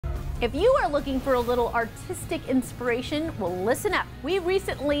If you are looking for a little artistic inspiration, well, listen up. We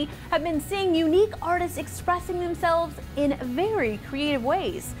recently have been seeing unique artists expressing themselves in very creative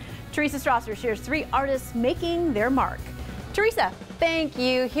ways. Teresa Strasser shares 3 artists making their mark. Teresa. Thank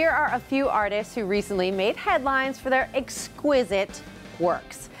you. Here are a few artists who recently made headlines for their exquisite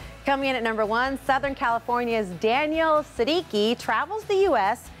works. Coming in at number 1, Southern California's Daniel Siddiqui travels the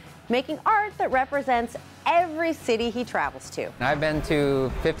U.S. making art that represents every city he travels to. I've been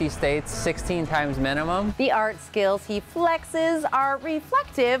to 50 states 16 times minimum. The art skills he flexes are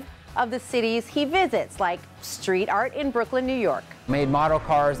reflective of the cities he visits, like street art in Brooklyn, New York. Made model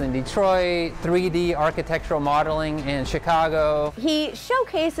cars in Detroit, 3D architectural modeling in Chicago. He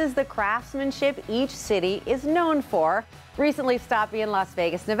showcases the craftsmanship each city is known for. Recently stopped in Las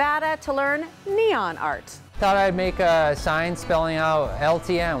Vegas, Nevada to learn neon art. Thought I'd make a sign spelling out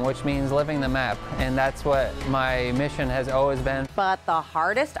LTM, which means living the map, and that's what my mission has always been. But the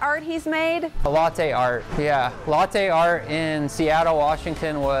hardest art he's made? Latte art, yeah. Latte art in Seattle,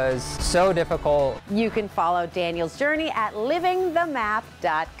 Washington was so difficult. You can follow Daniel's journey at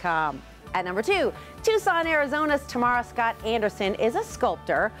livingthemap.com. At number 2, Tucson, Arizona's Tamara Scott Anderson is a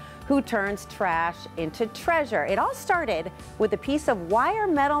sculptor who turns trash into treasure. It all started with a piece of wire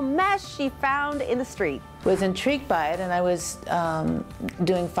metal mesh she found in the street. Was intrigued by it, and I was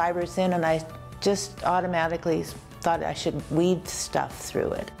doing fibers in, and I just automatically thought I should weave stuff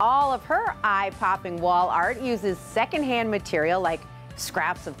through it. All of her eye-popping wall art uses secondhand material like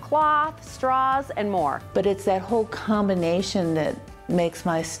scraps of cloth, straws, and more. But it's that whole combination that makes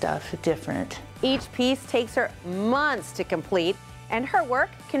my stuff different. Each piece takes her months to complete, and her work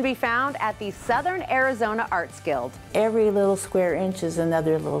can be found at the Southern Arizona Arts Guild. Every little square inch is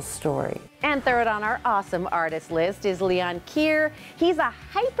another little story. And third on our awesome artist list is Leon Kier. He's a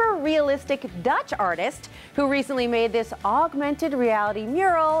hyper-realistic Dutch artist who recently made this augmented reality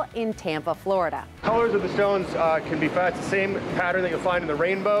mural in Tampa, Florida. Colors of the stones can be found. It's the same pattern that you'll find in the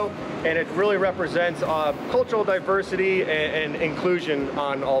rainbow, and it really represents cultural diversity and inclusion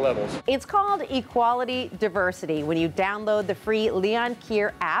on all levels. It's called Equality Diversity. When you download the free Leon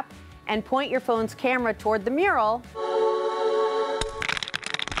Kier app and point your phone's camera toward the mural,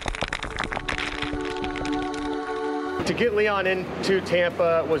 to get Leon into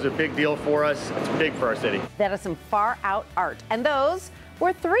Tampa was a big deal for us. It's big for our city. that is some far out art. And those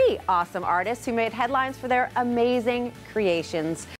were 3 awesome artists who made headlines for their amazing creations.